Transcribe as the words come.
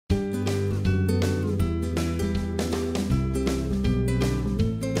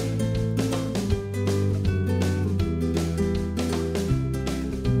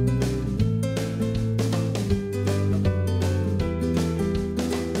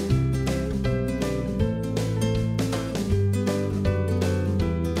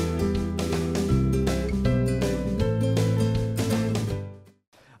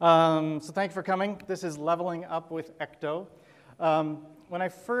So thank you for coming. This is Leveling Up with Ecto. When I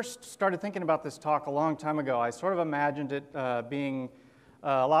first started thinking about this talk a long time ago, I sort of imagined it being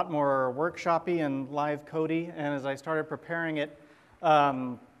a lot more workshop-y and live codey, and as I started preparing it,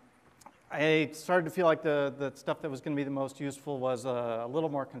 I started to feel like the stuff that was going to be the most useful was a little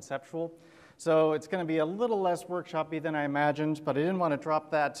more conceptual. So it's going to be a little less workshop-y than I imagined, but I didn't want to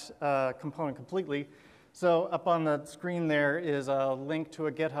drop that component completely. So up on the screen there is a link to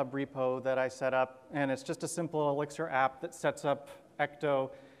a GitHub repo that I set up, and it's just a simple Elixir app that sets up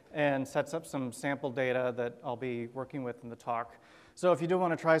Ecto and sets up some sample data that I'll be working with in the talk. So if you do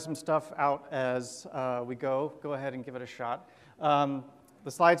want to try some stuff out as we go ahead and give it a shot. The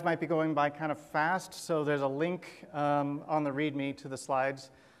slides might be going by kind of fast, so there's a link on the README to the slides,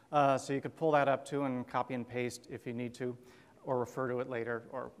 so you could pull that up too and copy and paste if you need to, or refer to it later,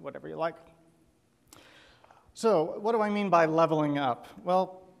 or whatever you like. So what do I mean by leveling up?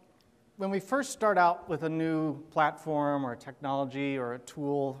 Well, when we first start out with a new platform or a technology or a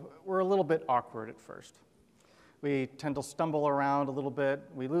tool, we're a little bit awkward at first. We tend to stumble around a little bit.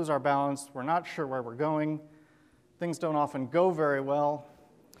 We lose our balance. We're not sure where we're going. Things don't often go very well.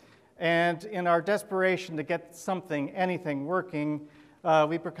 And in our desperation to get something, anything working,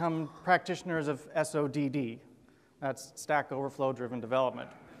 we become practitioners of SODD. That's Stack Overflow Driven Development.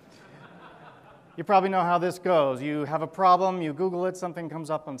 You probably know how this goes. You have a problem, you Google it, something comes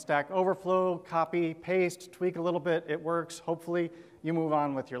up on Stack Overflow, copy, paste, tweak a little bit, it works. Hopefully, you move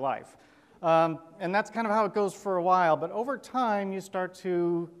on with your life. And that's kind of how it goes for a while, but over time, you start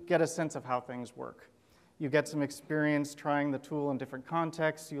to get a sense of how things work. You get some experience trying the tool in different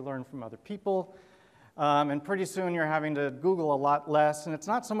contexts, you learn from other people, and pretty soon you're having to Google a lot less, and it's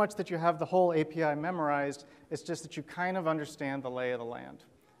not so much that you have the whole API memorized, it's just that you kind of understand the lay of the land,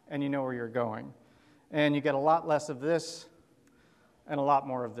 and you know where you're going. And you get a lot less of this and a lot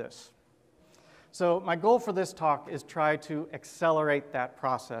more of this. So my goal for this talk is try to accelerate that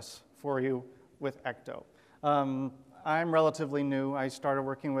process for you with Ecto. I'm relatively new. I started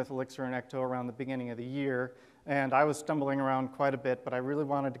working with Elixir and Ecto around the beginning of the year, and I was stumbling around quite a bit, but I really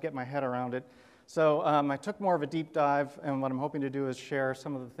wanted to get my head around it. So I took more of a deep dive, and what I'm hoping to do is share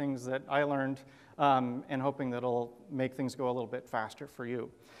some of the things that I learned and hoping that it'll make things go a little bit faster for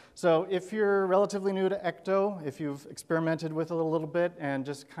you. So if you're relatively new to Ecto, if you've experimented with it a little bit and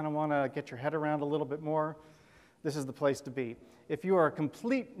just kind of want to get your head around a little bit more, this is the place to be. If you are a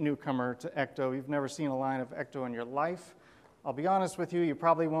complete newcomer to Ecto, you've never seen a line of Ecto in your life, I'll be honest with you, you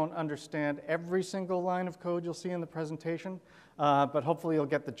probably won't understand every single line of code you'll see in the presentation, but hopefully you'll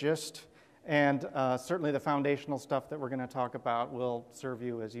get the gist. And certainly the foundational stuff that we're going to talk about will serve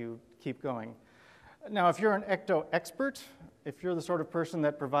you as you keep going. Now, if you're an Ecto expert, if you're the sort of person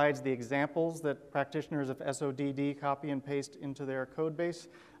that provides the examples that practitioners of SODD copy and paste into their code base,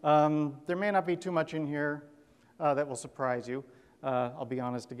 there may not be too much in here that will surprise you. I'll be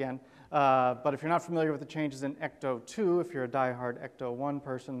honest again. But if you're not familiar with the changes in Ecto 2, if you're a diehard Ecto 1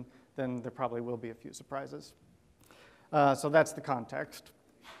 person, then there probably will be a few surprises. So that's the context.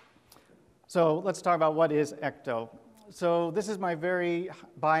 So let's talk about what is Ecto. So this is my very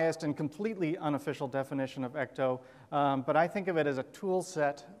biased and completely unofficial definition of Ecto, but I think of it as a tool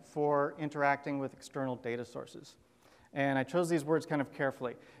set for interacting with external data sources. And I chose these words kind of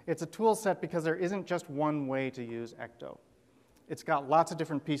carefully. It's a tool set because there isn't just one way to use Ecto. It's got lots of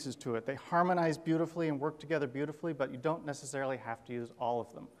different pieces to it. They harmonize beautifully and work together beautifully, but you don't necessarily have to use all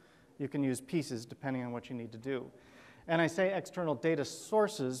of them. You can use pieces depending on what you need to do. And I say external data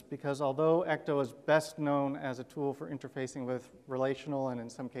sources because although Ecto is best known as a tool for interfacing with relational and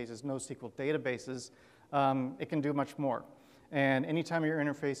in some cases NoSQL databases, it can do much more. And anytime you're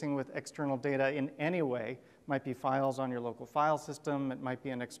interfacing with external data in any way, might be files on your local file system, it might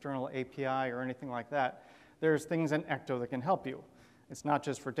be an external API or anything like that, there's things in Ecto that can help you. It's not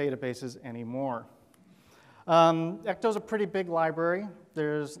just for databases anymore. Ecto's a pretty big library.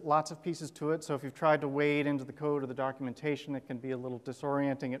 There's lots of pieces to it, so if you've tried to wade into the code or the documentation, it can be a little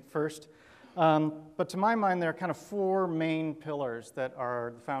disorienting at first. But to my mind, there are kind of four main pillars that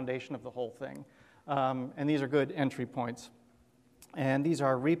are the foundation of the whole thing. And these are good entry points. And these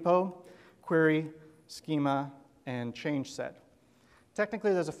are repo, query, schema, and change set.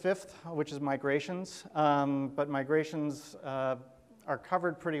 Technically, there's a fifth, which is migrations, but migrations are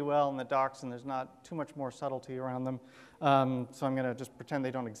covered pretty well in the docs, and there's not too much more subtlety around them. So I'm going to just pretend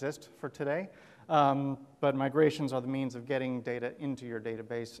they don't exist for today. But migrations are the means of getting data into your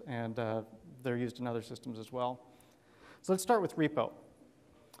database, and they're used in other systems as well. So let's start with repo.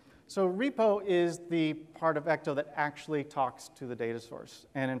 So repo is the part of Ecto that actually talks to the data source.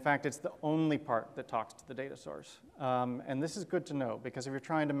 And in fact, it's the only part that talks to the data source. And this is good to know, because if you're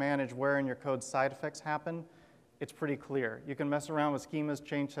trying to manage where in your code side effects happen, it's pretty clear. You can mess around with schemas,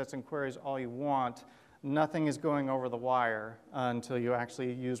 change sets, and queries all you want. Nothing is going over the wire until you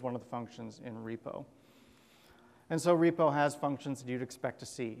actually use one of the functions in repo. And so repo has functions that you'd expect to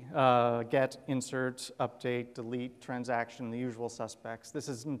see. Get, insert, update, delete, transaction, the usual suspects. This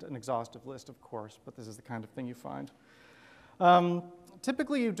isn't an exhaustive list, of course, but this is the kind of thing you find.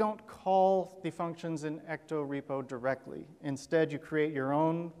 Typically, you don't call the functions in Ecto repo directly. Instead, you create your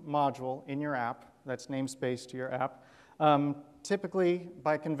own module in your app that's namespace to your app. Typically,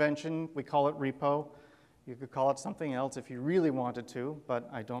 by convention, we call it repo. You could call it something else if you really wanted to, but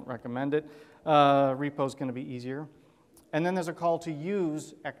I don't recommend it. Repo is going to be easier. And then there's a call to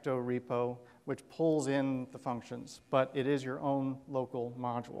use Ecto repo, which pulls in the functions, but it is your own local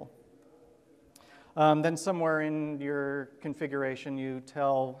module. Then somewhere in your configuration, you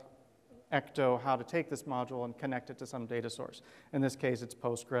tell Ecto how to take this module and connect it to some data source. In this case, it's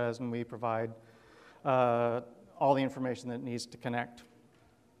Postgres, and we provide all the information that it needs to connect.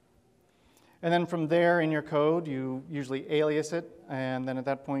 And then from there in your code, you usually alias it, and then at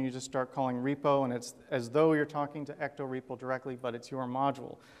that point you just start calling repo, and it's as though you're talking to Ecto repo directly, but it's your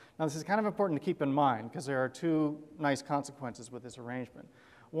module. Now this is kind of important to keep in mind, because there are two nice consequences with this arrangement.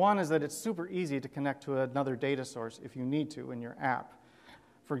 One is that it's super easy to connect to another data source if you need to in your app.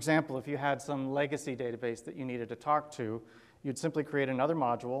 For example, if you had some legacy database that you needed to talk to, you'd simply create another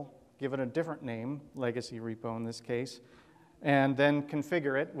module, give it a different name, legacy repo in this case, and then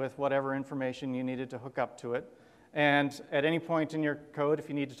configure it with whatever information you needed to hook up to it. And at any point in your code, if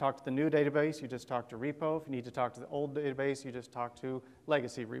you need to talk to the new database, you just talk to repo. If you need to talk to the old database, you just talk to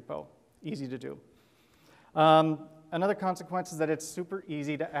legacy repo. Easy to do. Another consequence is that it's super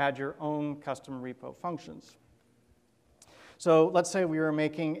easy to add your own custom repo functions. So let's say we were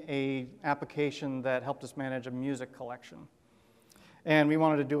making an application that helped us manage a music collection. And we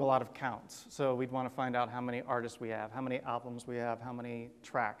wanted to do a lot of counts. So we'd want to find out how many artists we have, how many albums we have, how many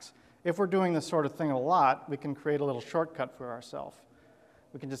tracks. If we're doing this sort of thing a lot, we can create a little shortcut for ourselves.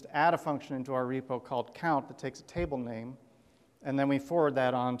 We can just add a function into our repo called count that takes a table name, and then we forward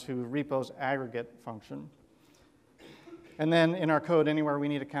that on to repo's aggregate function. And then in our code, anywhere we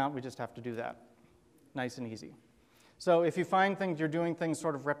need a count, we just have to do that. Nice and easy. So if you find you're doing things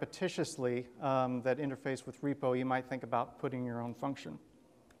sort of repetitiously that interface with repo, you might think about putting your own function.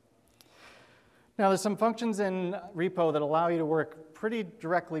 Now, there's some functions in repo that allow you to work pretty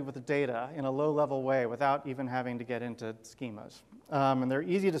directly with the data in a low-level way without even having to get into schemas. And they're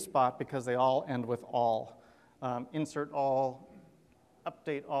easy to spot because they all end with all. Insert all,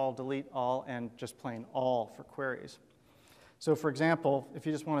 update all, delete all, and just plain all for queries. So for example, if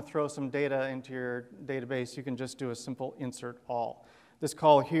you just want to throw some data into your database, you can just do a simple insert all. This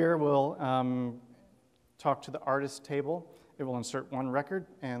call here will talk to the artist table. It will insert one record,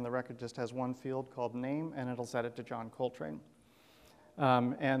 and the record just has one field called name, and it'll set it to John Coltrane.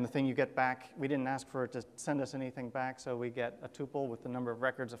 And the thing you get back, we didn't ask for it to send us anything back, so we get a tuple with the number of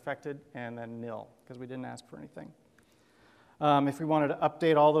records affected, and then nil, because we didn't ask for anything. If we wanted to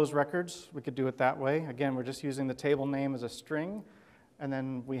update all those records, we could do it that way. Again, we're just using the table name as a string, and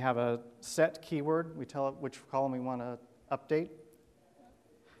then we have a set keyword. We tell it which column we want to update.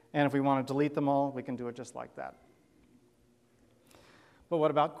 And if we want to delete them all, we can do it just like that. But what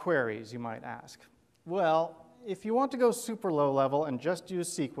about queries, you might ask? Well, if you want to go super low level and just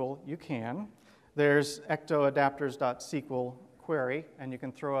use SQL, you can. There's ectoadapters.sql query, and you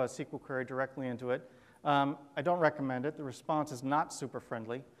can throw a SQL query directly into it. I don't recommend it. The response is not super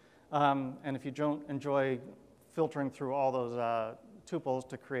friendly. And if you don't enjoy filtering through all those tuples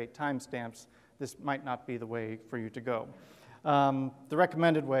to create timestamps, this might not be the way for you to go. The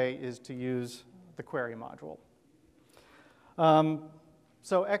recommended way is to use the query module.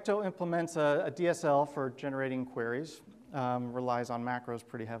 So Ecto implements a DSL for generating queries, relies on macros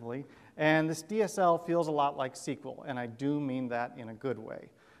pretty heavily. And this DSL feels a lot like SQL, and I do mean that in a good way.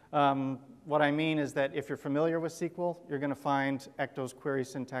 What I mean is that if you're familiar with SQL, you're going to find Ecto's query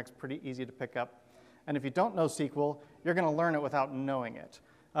syntax pretty easy to pick up. And if you don't know SQL, you're going to learn it without knowing it.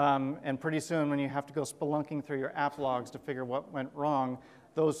 And pretty soon, when you have to go spelunking through your app logs to figure what went wrong,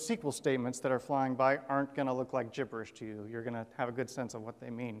 those SQL statements that are flying by aren't going to look like gibberish to you. You're going to have a good sense of what they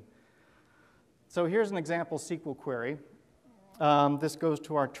mean. So here's an example SQL query. This goes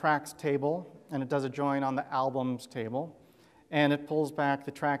to our tracks table, and it does a join on the albums table. And it pulls back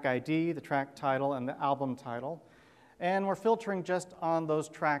the track ID, the track title, and the album title. And we're filtering just on those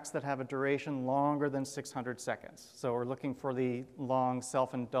tracks that have a duration longer than 600 seconds. So we're looking for the long,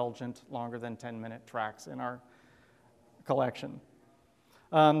 self-indulgent, longer than 10-minute tracks in our collection.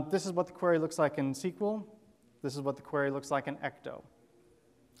 This is what the query looks like in SQL. This is what the query looks like in Ecto.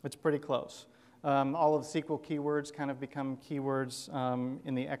 It's pretty close. All of the SQL keywords kind of become keywords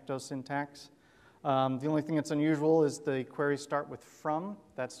in the Ecto syntax. The only thing that's unusual is the queries start with from.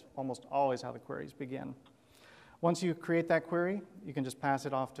 That's almost always how the queries begin. Once you create that query, you can just pass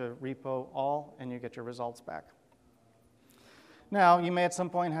it off to repo all, and you get your results back. Now, you may at some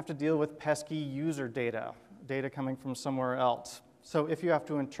point have to deal with pesky user data coming from somewhere else. So if you have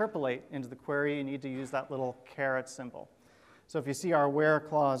to interpolate into the query, you need to use that little caret symbol. So if you see our where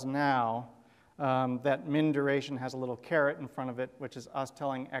clause now, that min duration has a little caret in front of it, which is us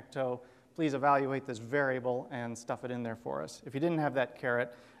telling Ecto, please evaluate this variable and stuff it in there for us. If you didn't have that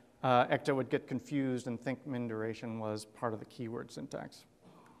caret, Ecto would get confused and think min duration was part of the keyword syntax.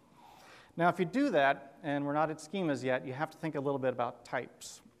 Now, if you do that, and we're not at schemas yet, you have to think a little bit about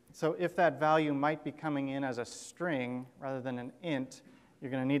types. So if that value might be coming in as a string rather than an int, you're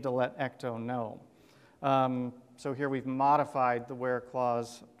going to need to let Ecto know. So here we've modified the where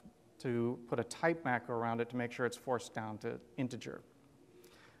clause to put a type macro around it to make sure it's forced down to integer.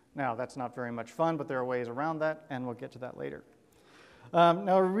 Now, that's not very much fun, but there are ways around that, and we'll get to that later.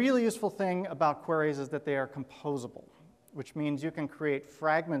 Now, a really useful thing about queries is that they are composable, which means you can create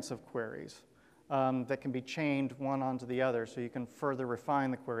fragments of queries that can be chained one onto the other, so you can further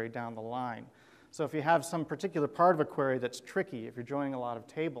refine the query down the line. So if you have some particular part of a query that's tricky, if you're joining a lot of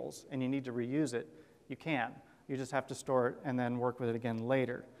tables and you need to reuse it, you can. You just have to store it and then work with it again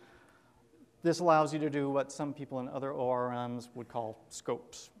later. This allows you to do what some people in other ORMs would call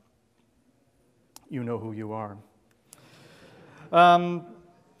scopes. You know who you are.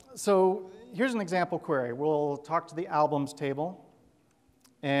 So here's an example query. We'll talk to the albums table,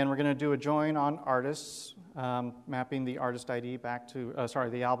 and we're going to do a join on artists, mapping the artist ID back to,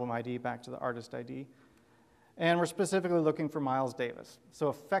 the album ID back to the artist ID. And we're specifically looking for Miles Davis. So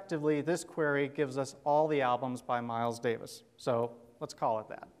effectively, this query gives us all the albums by Miles Davis. So let's call it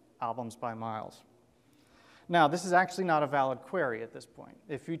that, albums by Miles. Now, this is actually not a valid query at this point.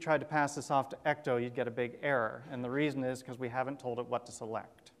 If you tried to pass this off to Ecto, you'd get a big error. And the reason is because we haven't told it what to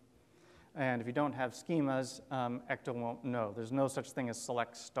select. And if you don't have schemas, Ecto won't know. There's no such thing as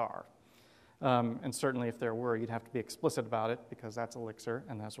select star. And certainly if there were, you'd have to be explicit about it because that's Elixir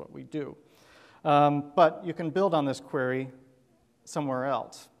and that's what we do. But you can build on this query somewhere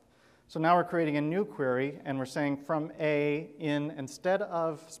else. So now we're creating a new query, and we're saying from A in, instead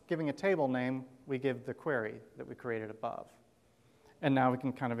of giving a table name, we give the query that we created above. And now we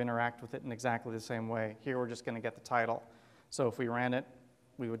can kind of interact with it in exactly the same way. Here we're just going to get the title. So if we ran it,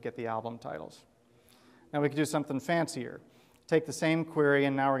 we would get the album titles. Now we could do something fancier. Take the same query,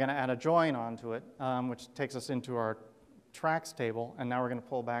 and now we're going to add a join onto it, which takes us into our tracks table, and now we're going to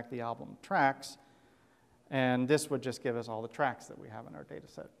pull back the album tracks, and this would just give us all the tracks that we have in our data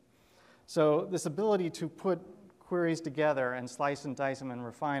set. So this ability to put queries together and slice and dice them and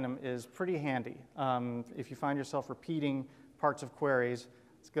refine them is pretty handy. If you find yourself repeating parts of queries,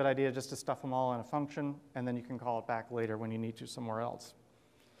 it's a good idea just to stuff them all in a function, and then you can call it back later when you need to somewhere else.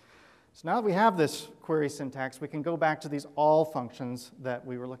 So now that we have this query syntax, we can go back to these all functions that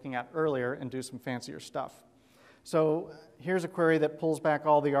we were looking at earlier and do some fancier stuff. So here's a query that pulls back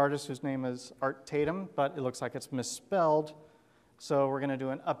all the artists whose name is Art Tatum, but it looks like it's misspelled. So we're going to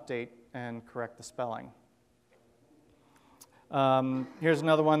do an update and correct the spelling. Here's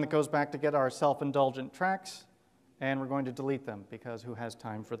another one that goes back to get our self-indulgent tracks, and we're going to delete them because who has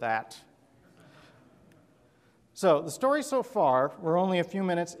time for that? So the story so far, we're only a few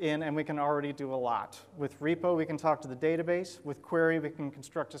minutes in, and we can already do a lot. With repo, we can talk to the database. With query, we can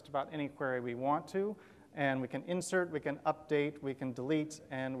construct just about any query we want to. And we can insert, we can update, we can delete,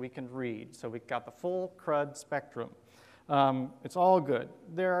 and we can read. So we've got the full CRUD spectrum. It's all good.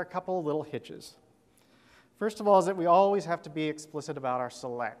 There are a couple of little hitches. First of all is that we always have to be explicit about our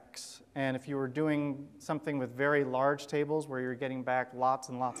selects. And if you were doing something with very large tables where you're getting back lots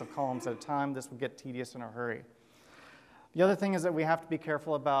and lots of columns at a time, this would get tedious in a hurry. The other thing is that we have to be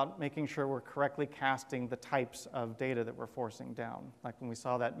careful about making sure we're correctly casting the types of data that we're forcing down, like when we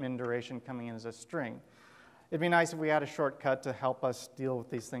saw that min duration coming in as a string. It'd be nice if we had a shortcut to help us deal with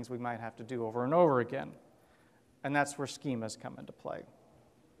these things we might have to do over and over again. And that's where schemas come into play.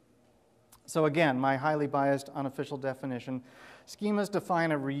 So again, my highly biased unofficial definition, schemas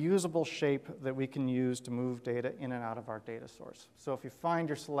define a reusable shape that we can use to move data in and out of our data source. So if you find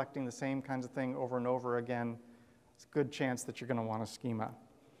you're selecting the same kinds of thing over and over again, it's a good chance that you're going to want a schema.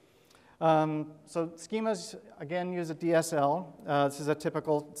 So schemas, again, use a DSL. This is a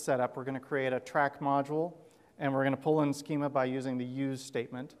typical setup. We're going to create a track module, and we're going to pull in schema by using the use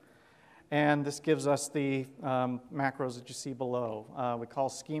statement. And this gives us the macros that you see below. We call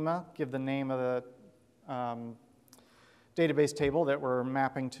schema, give the name of the database table that we're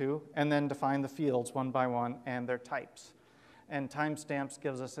mapping to, and then define the fields one by one and their types. And timestamps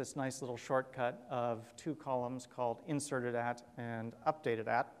gives us this nice little shortcut of 2 columns called inserted at and updated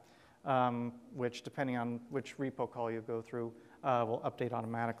at, which, depending on which repo call you go through, will update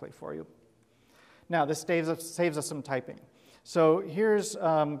automatically for you. Now, this saves us some typing. So here's,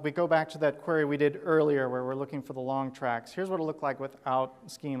 we go back to that query we did earlier where we're looking for the long tracks. Here's what it'll look like without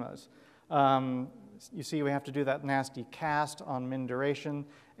schemas. You see we have to do that nasty cast on min duration,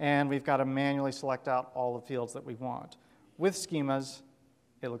 and we've got to manually select out all the fields that we want. With schemas,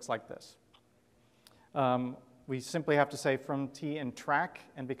 it looks like this. We simply have to say from T in track,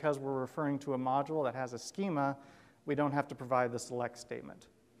 and because we're referring to a module that has a schema, we don't have to provide the select statement.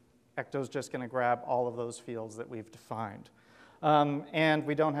 Ecto's just going to grab all of those fields that we've defined. And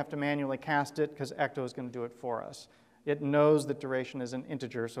we don't have to manually cast it because Ecto is going to do it for us. It knows that duration is an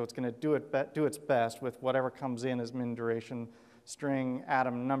integer, so it's going to do its best with whatever comes in as min duration. String,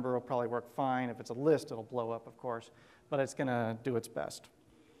 atom, number will probably work fine. If it's a list, it'll blow up, of course, but it's going to do its best.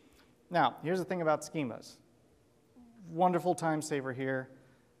 Now, here's the thing about schemas. Wonderful time saver here,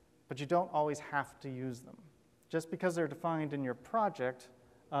 but you don't always have to use them. Just because they're defined in your project,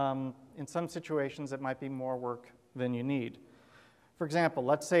 in some situations it might be more work than you need. For example,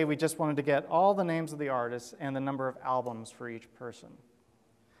 let's say we just wanted to get all the names of the artists and the number of albums for each person.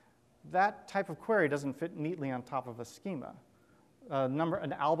 That type of query doesn't fit neatly on top of a schema.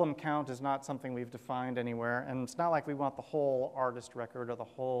 An album count is not something we've defined anywhere, and it's not like we want the whole artist record or the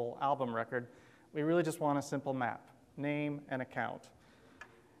whole album record. We really just want a simple map, name and account.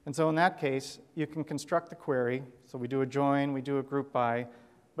 And so in that case, you can construct the query. So we do a join, we do a group by,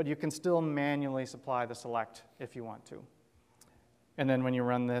 but you can still manually supply the select if you want to. And then when you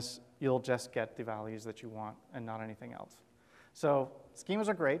run this, you'll just get the values that you want and not anything else. So schemas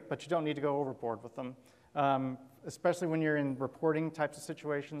are great, but you don't need to go overboard with them, especially when you're in reporting types of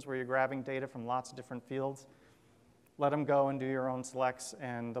situations where you're grabbing data from lots of different fields. Let them go and do your own selects,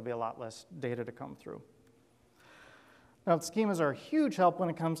 and there'll be a lot less data to come through. Now, schemas are a huge help when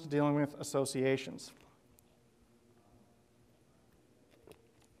it comes to dealing with associations.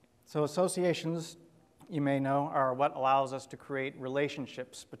 So associations, you may know, are what allows us to create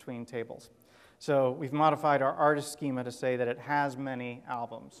relationships between tables. So we've modified our artist schema to say that it has many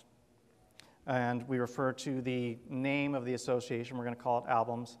albums. And we refer to the name of the association, we're going to call it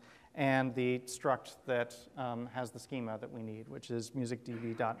albums, and the struct that has the schema that we need, which is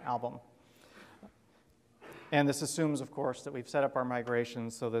musicdb.album. And this assumes, of course, that we've set up our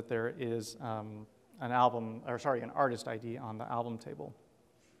migration so that there is an artist ID on the album table.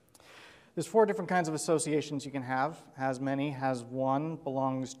 There's 4 different kinds of associations you can have. Has many, has one,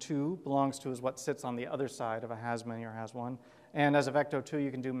 belongs to. Belongs to is what sits on the other side of a has many or has one. And as of Ecto 2, you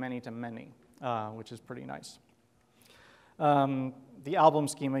can do many to many, which is pretty nice. The album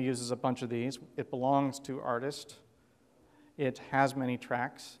schema uses a bunch of these. It belongs to artist. It has many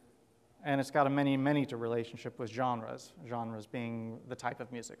tracks. And it's got a many to relationship with genres. Genres being the type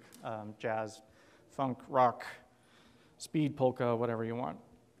of music, jazz, funk, rock, speed, polka, whatever you want.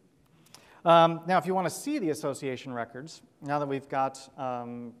 Now, if you want to see the association records, now that we've got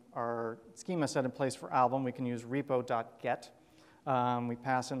our schema set in place for album, we can use repo.get. We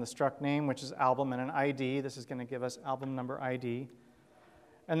pass in the struct name, which is album, and an ID. This is going to give us album number ID.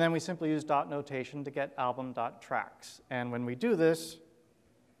 And then we simply use dot notation to get album.tracks. And when we do this,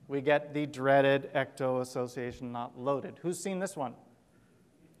 we get the dreaded Ecto association not loaded. Who's seen this one?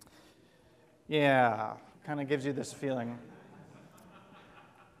 Yeah, kind of gives you this feeling.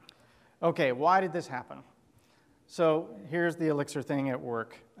 Okay, why did this happen? So here's the Elixir thing at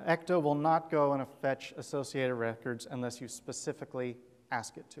work. Ecto will not go and fetch associated records unless you specifically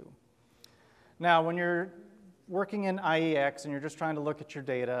ask it to. Now, when you're working in IEX and you're just trying to look at your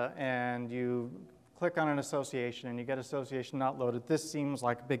data and you click on an association and you get association not loaded, this seems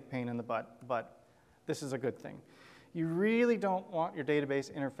like a big pain in the butt, but this is a good thing. You really don't want your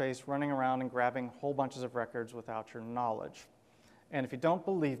database interface running around and grabbing whole bunches of records without your knowledge. And if you don't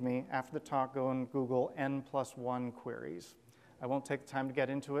believe me, after the talk, go and Google N+1 queries. I won't take the time to get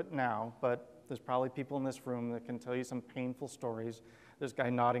into it now, but there's probably people in this room that can tell you some painful stories. There's a guy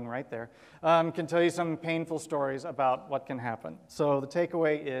nodding right there. Can tell you some painful stories about what can happen. So the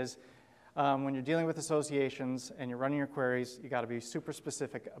takeaway is, when you're dealing with associations and you're running your queries, you got to be super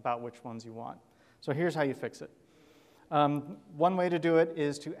specific about which ones you want. So here's how you fix it. One way to do it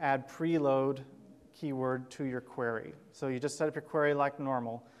is to add preload keyword to your query. So you just set up your query like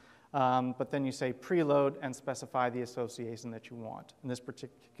normal, but then you say preload and specify the association that you want. In this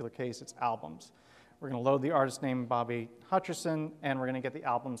particular case, it's albums. We're going to load the artist name Bobby Hutcherson, and we're going to get the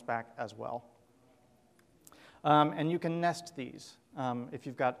albums back as well. And you can nest these if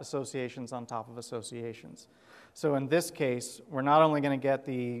you've got associations on top of associations. So in this case, we're not only going to get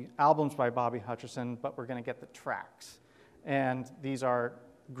the albums by Bobby Hutcherson, but we're going to get the tracks. And these are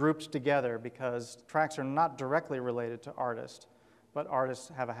grouped together because tracks are not directly related to artists, but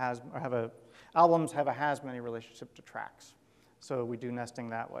artists albums have a has-many relationship to tracks. So we do nesting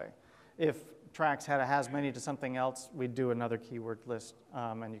that way. If tracks had a has-many to something else, we'd do another keyword list,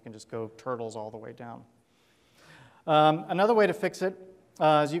 and you can just go turtles all the way down. Another way to fix it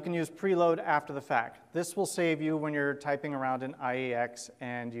is you can use preload after the fact. This will save you when you're typing around in IEX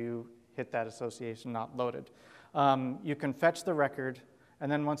and you hit that association not loaded. You can fetch the record, and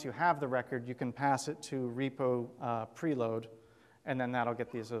then once you have the record, you can pass it to repo preload, and then that'll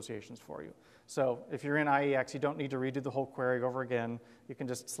get the associations for you. So if you're in IEX, you don't need to redo the whole query over again. You can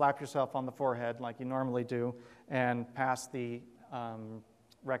just slap yourself on the forehead like you normally do and pass the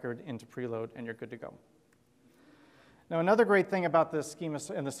record into preload, and you're good to go. Now, another great thing about the schema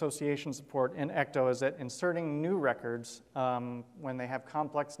and association support in Ecto is that inserting new records when they have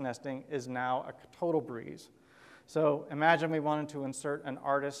complex nesting is now a total breeze. So imagine we wanted to insert an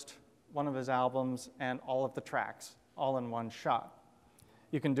artist, one of his albums, and all of the tracks all in one shot.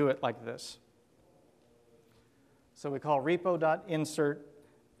 You can do it like this. So we call repo.insert,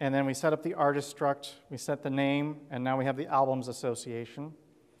 and then we set up the artist struct, we set the name, and now we have the albums association.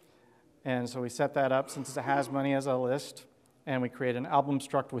 And so we set that up since it has money as a list, and we create an album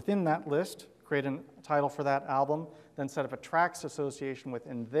struct within that list, create a title for that album, then set up a tracks association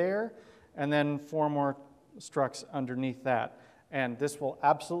within there, and then 4 more structs underneath that. And this will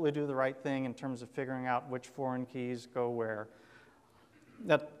absolutely do the right thing in terms of figuring out which foreign keys go where.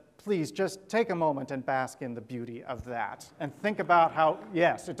 Please just take a moment and bask in the beauty of that, and think about how,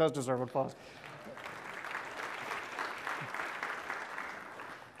 yes, it does deserve applause.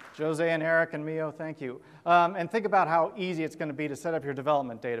 Jose and Eric and Mio, thank you. And think about how easy it's going to be to set up your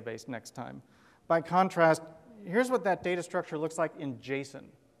development database next time. By contrast, here's what that data structure looks like in JSON.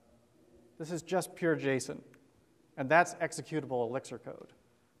 This is just pure JSON, and that's executable Elixir code.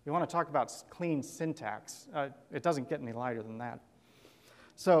 You want to talk about clean syntax. It doesn't get any lighter than that.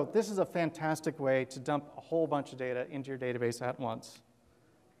 So this is a fantastic way to dump a whole bunch of data into your database at once,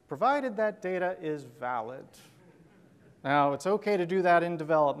 provided that data is valid. Now, it's okay to do that in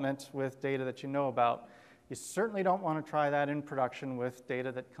development with data that you know about. You certainly don't want to try that in production with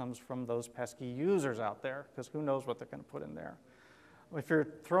data that comes from those pesky users out there, because who knows what they're going to put in there. If you're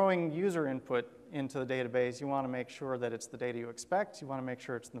throwing user input into the database, you want to make sure that it's the data you expect, you want to make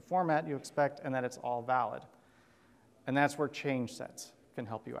sure it's in the format you expect, and that it's all valid. And that's where change sets can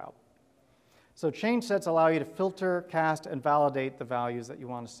help you out. So change sets allow you to filter, cast, and validate the values that you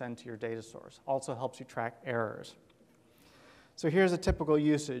want to send to your data source. Also helps you track errors. So here's a typical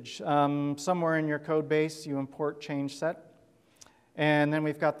usage. Somewhere in your code base, you import change set. And then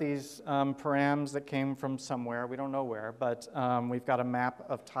we've got these params that came from somewhere. We don't know where, but we've got a map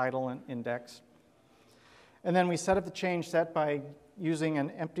of title and index. And then we set up the change set by using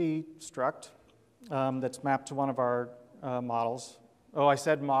an empty struct that's mapped to one of our models. Oh, I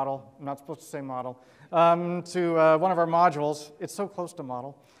said model. I'm not supposed to say model. To one of our modules. It's so close to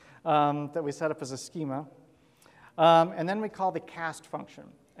model that we set up as a schema. And then we call the cast function.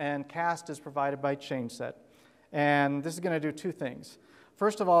 And cast is provided by change set. And this is going to do 2 things.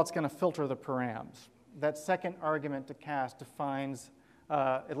 First of all, it's going to filter the params. That second argument to cast defines,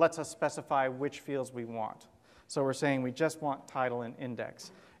 it lets us specify which fields we want. So we're saying we just want title and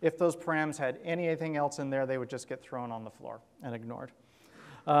index. If those params had anything else in there, they would just get thrown on the floor and ignored.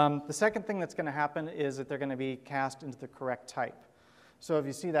 The second thing that's going to happen is that they're going to be cast into the correct type. So if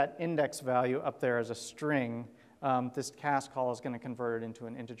you see that index value up there as a string, this cast call is going to convert it into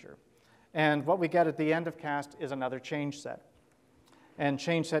an integer. And what we get at the end of cast is another change set. And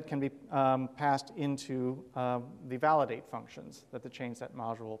change set can be passed into the validate functions that the change set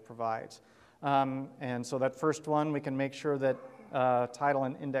module provides. And so that first one, we can make sure that title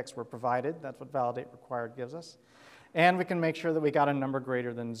and index were provided. That's what validate required gives us. And we can make sure that we got a number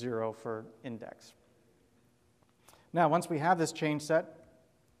greater than 0 for index. Now, once we have this change set,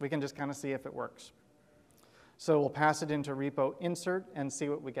 we can just kind of see if it works. So we'll pass it into repo insert and see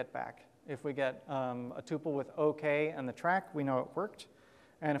what we get back. If we get a tuple with OK and the track, we know it worked.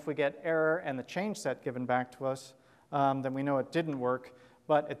 And if we get error and the change set given back to us, then we know it didn't work.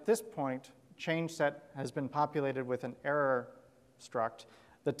 But at this point, change set has been populated with an error struct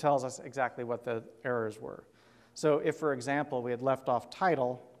that tells us exactly what the errors were. So if, for example, we had left off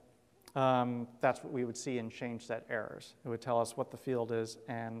title, that's what we would see in change set errors. It would tell us what the field is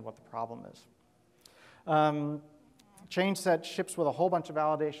and what the problem is. Change set ships with a whole bunch of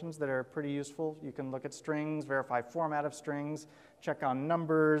validations that are pretty useful. You can look at strings, verify format of strings, check on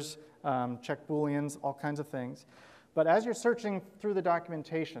numbers, check booleans, all kinds of things. But as you're searching through the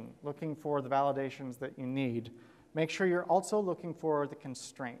documentation, looking for the validations that you need, make sure you're also looking for the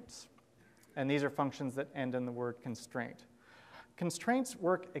constraints. And these are functions that end in the word constraint. Constraints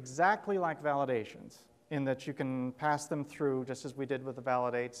work exactly like validations in that you can pass them through just as we did with the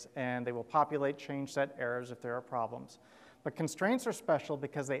validates, and they will populate change set errors if there are problems. But constraints are special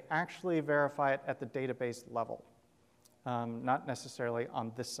because they actually verify it at the database level, not necessarily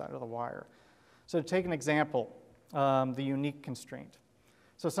on this side of the wire. So to take an example, the unique constraint.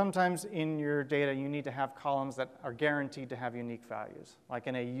 So sometimes in your data, you need to have columns that are guaranteed to have unique values. Like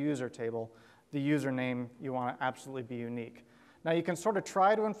in a user table, the username, you want to absolutely be unique. Now, you can sort of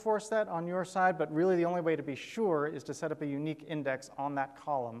try to enforce that on your side, but really the only way to be sure is to set up a unique index on that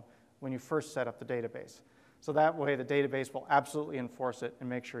column when you first set up the database. So that way, the database will absolutely enforce it and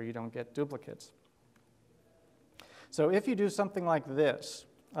make sure you don't get duplicates. So if you do something like this,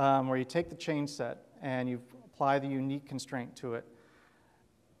 where you take the change set and you apply the unique constraint to it,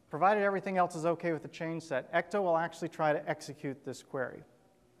 provided everything else is OK with the change set, Ecto will actually try to execute this query.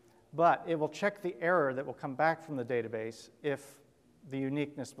 But it will check the error that will come back from the database if the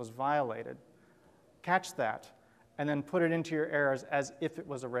uniqueness was violated, catch that, and then put it into your errors as if it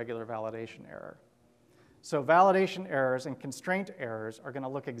was a regular validation error. So validation errors and constraint errors are going to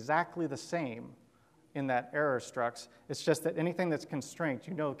look exactly the same in that error structs. It's just that anything that's constraint,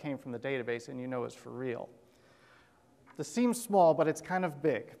 you know came from the database and you know is for real. This seems small, but it's kind of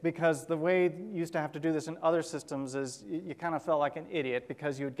big, because the way you used to have to do this in other systems is you kind of felt like an idiot,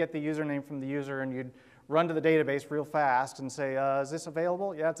 because you would get the username from the user and you'd run to the database real fast and say, is this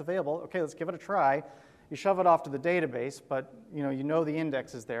available? Yeah, it's available. OK, let's give it a try. You shove it off to the database, but you know the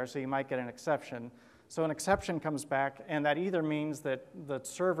index is there, so you might get an exception. So an exception comes back, and that either means that the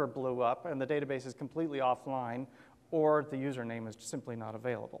server blew up and the database is completely offline, or the username is simply not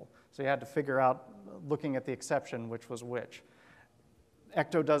available. So you had to figure out, looking at the exception, which was which.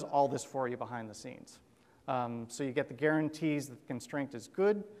 Ecto does all this for you behind the scenes. So you get the guarantees that the constraint is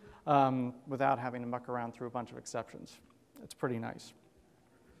good without having to muck around through a bunch of exceptions. It's pretty nice.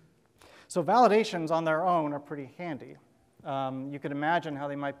 So validations on their own are pretty handy. You could imagine how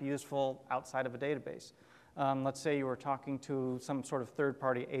they might be useful outside of a database. Let's say you were talking to some sort of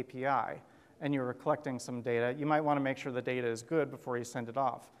third-party API, and you were collecting some data. You might want to make sure the data is good before you send it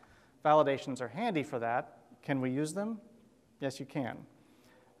off. Validations are handy for that. Can we use them? Yes, you can,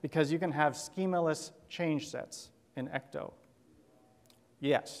 because you can have schemaless change sets in Ecto.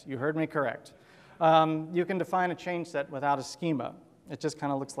 Yes, you heard me correct. You can define a change set without a schema. It just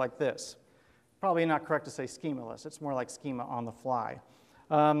kind of looks like this. Probably not correct to say schemaless. It's more like schema on the fly.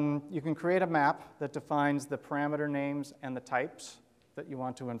 You can create a map that defines the parameter names and the types that you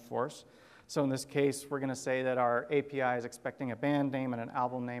want to enforce. So in this case, we're going to say that our API is expecting a band name and an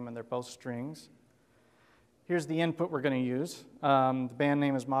album name, and they're both strings. Here's the input we're going to use. The band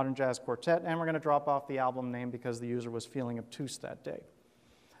name is Modern Jazz Quartet, and we're going to drop off the album name because the user was feeling obtuse that day.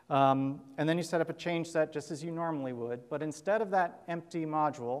 And then you set up a change set just as you normally would, but instead of that empty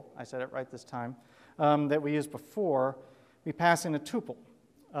module, I said it right this time, that we used before, we pass in a tuple.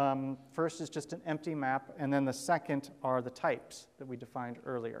 First is just an empty map, and then the second are the types that we defined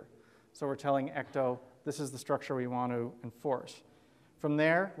earlier. So we're telling Ecto, this is the structure we want to enforce. From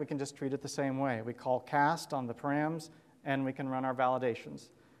there, we can just treat it the same way. We call cast on the params, and we can run our validations.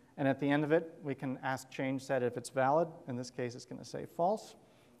 And at the end of it, we can ask change set if it's valid. In this case, it's going to say false.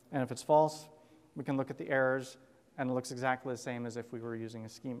 And if it's false, we can look at the errors, and it looks exactly the same as if we were using a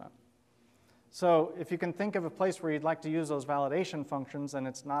schema. So if you can think of a place where you'd like to use those validation functions and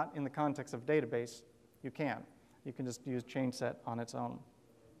it's not in the context of database, you can. You can just use change set on its own.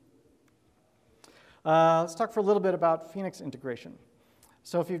 Let's talk for a little bit about Phoenix integration.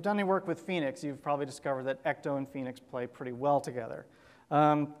 So if you've done any work with Phoenix, you've probably discovered that Ecto and Phoenix play pretty well together.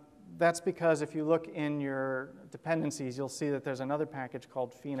 That's because if you look in your dependencies, you'll see that there's another package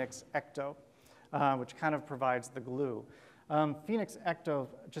called Phoenix Ecto, which kind of provides the glue. Phoenix Ecto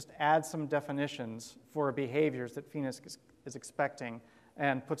just adds some definitions for behaviors that Phoenix is expecting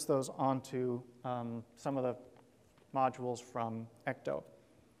and puts those onto some of the modules from Ecto.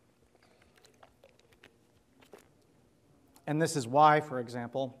 And this is why, for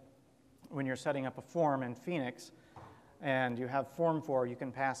example, when you're setting up a form in Phoenix, and you have form for, you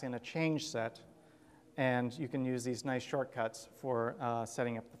can pass in a change set, and you can use these nice shortcuts for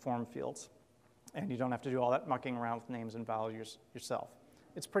setting up the form fields. And you don't have to do all that mucking around with names and values yourself.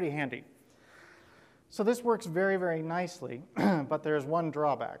 It's pretty handy. So this works very, very nicely, but there's one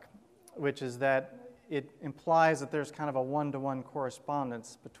drawback, which is that it implies that there's kind of a one-to-one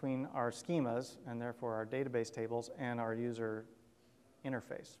correspondence between our schemas, and therefore our database tables, and our user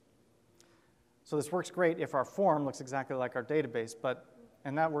interface. So this works great if our form looks exactly like our database,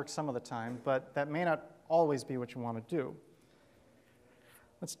 and that works some of the time, but that may not always be what you want to do.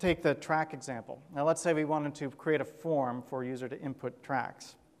 Let's take the track example. Now let's say we wanted to create a form for a user to input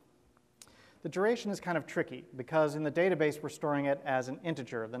tracks. The duration is kind of tricky because in the database we're storing it as an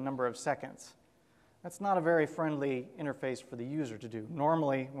integer, the number of seconds. That's not a very friendly interface for the user to do.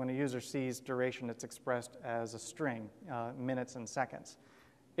 Normally, when a user sees duration, it's expressed as a string, minutes and seconds.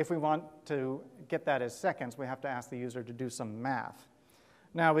 If we want to get that as seconds, we have to ask the user to do some math.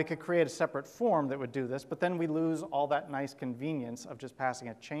 Now, we could create a separate form that would do this, but then we lose all that nice convenience of just passing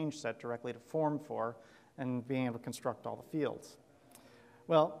a change set directly to form for and being able to construct all the fields.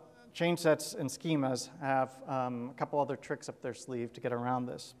 Well, change sets and schemas have a couple other tricks up their sleeve to get around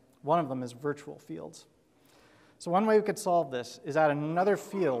this. One of them is virtual fields. So one way we could solve this is add another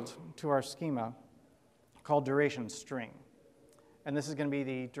field to our schema called duration string. And this is going to be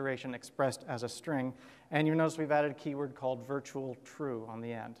the duration expressed as a string. And you notice we've added a keyword called virtual true on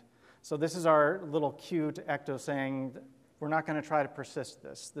the end. So this is our little cue to Ecto saying we're not going to try to persist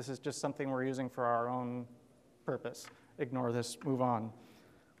this. This is just something we're using for our own purpose. Ignore this, move on.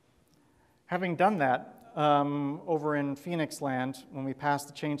 Having done that, over in Phoenix land, when we pass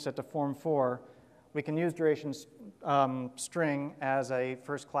the change set to form 4, we can use duration string as a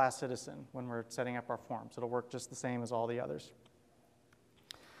first-class citizen when we're setting up our forms. It'll work just the same as all the others.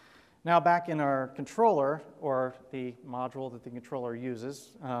 Now back in our controller, or the module that the controller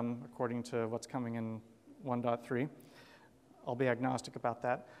uses, according to what's coming in 1.3, I'll be agnostic about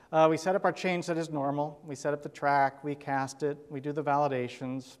that. We set up our change set as normal. We set up the track, we cast it, we do the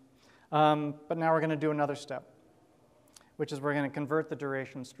validations. But now we're going to do another step, which is we're going to convert the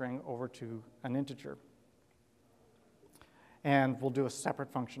duration string over to an integer. And we'll do a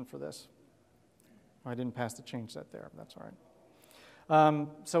separate function for this. I didn't pass the change set there, but that's all right.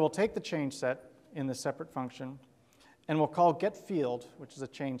 So we'll take the change set in the separate function, and we'll call getField, which is a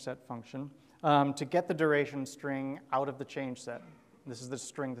change set function, to get the duration string out of the change set. This is the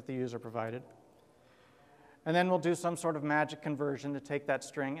string that the user provided. And then we'll do some sort of magic conversion to take that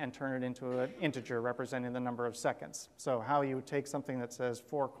string and turn it into an integer representing the number of seconds. So how you would take something that says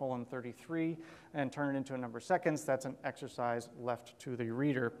 4:33 and turn it into a number of seconds, that's an exercise left to the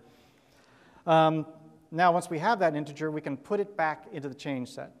reader. Now, once we have that integer, we can put it back into the change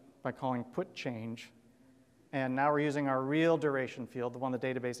set by calling putChange. And now we're using our real duration field, the one the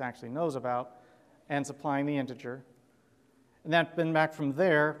database actually knows about, and supplying the integer. And then back from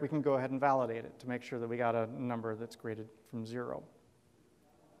there, we can go ahead and validate it to make sure that we got a number that's graded from 0.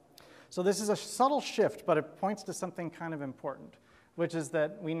 So this is a subtle shift, but it points to something kind of important, which is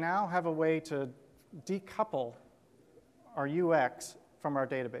that we now have a way to decouple our UX from our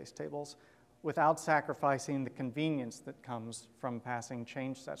database tables without sacrificing the convenience that comes from passing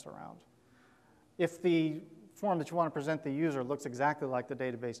change sets around. If the form that you want to present the user looks exactly like the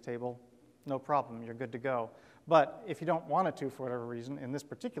database table, no problem, you're good to go. But if you don't want it to for whatever reason, in this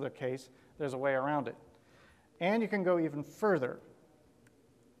particular case, there's a way around it. And you can go even further.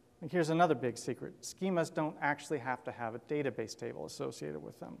 And here's another big secret. Schemas don't actually have to have a database table associated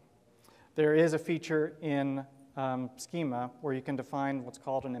with them. There is a feature in schema where you can define what's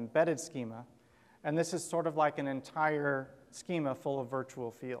called an embedded schema. And this is sort of like an entire schema full of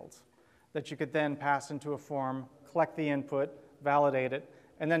virtual fields that you could then pass into a form, collect the input, validate it,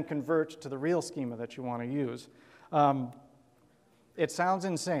 and then convert to the real schema that you want to use. It sounds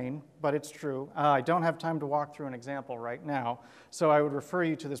insane, but it's true. I don't have time to walk through an example right now, so I would refer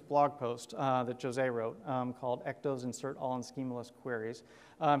you to this blog post that Jose wrote called Ecto's Insert All in Schemaless Queries.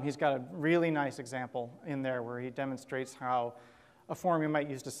 He's got a really nice example in there where he demonstrates how a form you might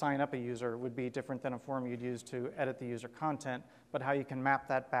use to sign up a user would be different than a form you'd use to edit the user content, but how you can map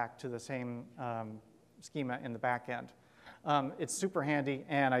that back to the same schema in the back end. It's super handy,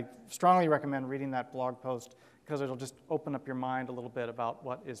 and I strongly recommend reading that blog post because it'll just open up your mind a little bit about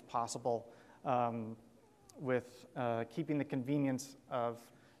what is possible with keeping the convenience of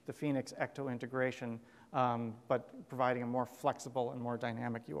the Phoenix Ecto integration, but providing a more flexible and more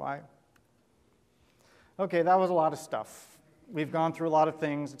dynamic UI. Okay, that was a lot of stuff. We've gone through a lot of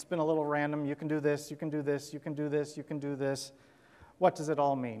things. It's been a little random. You can do this, you can do this, you can do this, you can do this. What does it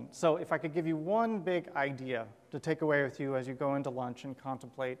all mean? So if I could give you one big idea to take away with you as you go into lunch and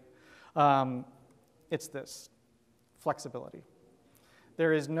contemplate, it's this: flexibility.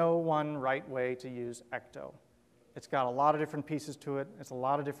 There is no one right way to use Ecto. It's got a lot of different pieces to it. It's a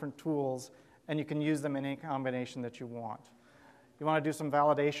lot of different tools, and you can use them in any combination that you want. You want to do some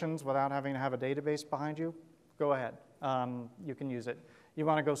validations without having to have a database behind you? Go ahead. You can use it. You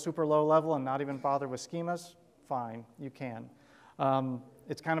want to go super low level and not even bother with schemas? Fine, you can.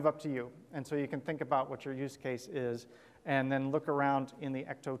 It's kind of up to you. And so you can think about what your use case is and then look around in the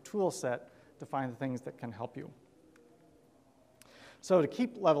Ecto tool set to find the things that can help you. So to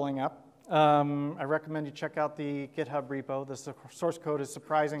keep leveling up, I recommend you check out the GitHub repo. The source code is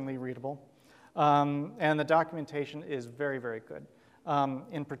surprisingly readable. And the documentation is very, very good.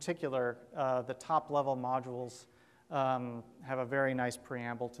 In particular, the top-level modules have a very nice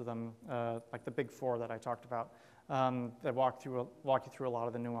preamble to them, like the big four that I talked about, that walk you through a lot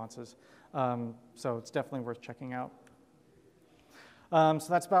of the nuances. So it's definitely worth checking out. So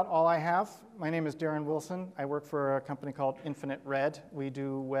that's about all I have. My name is Darin Wilson. I work for a company called Infinite Red. We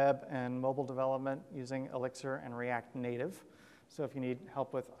do web and mobile development using Elixir and React Native. So if you need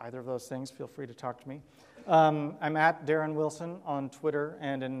help with either of those things, feel free to talk to me. I'm at Darin Wilson on Twitter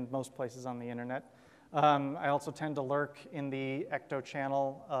and in most places on the internet. I also tend to lurk in the Ecto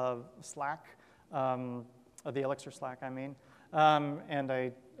channel of Slack, the Elixir Slack, I mean. And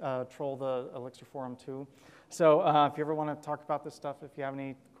I troll the Elixir forum too. So if you ever want to talk about this stuff, if you have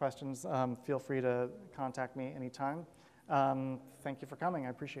any questions, feel free to contact me anytime. Thank you for coming. I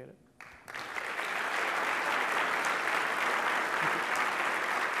appreciate it.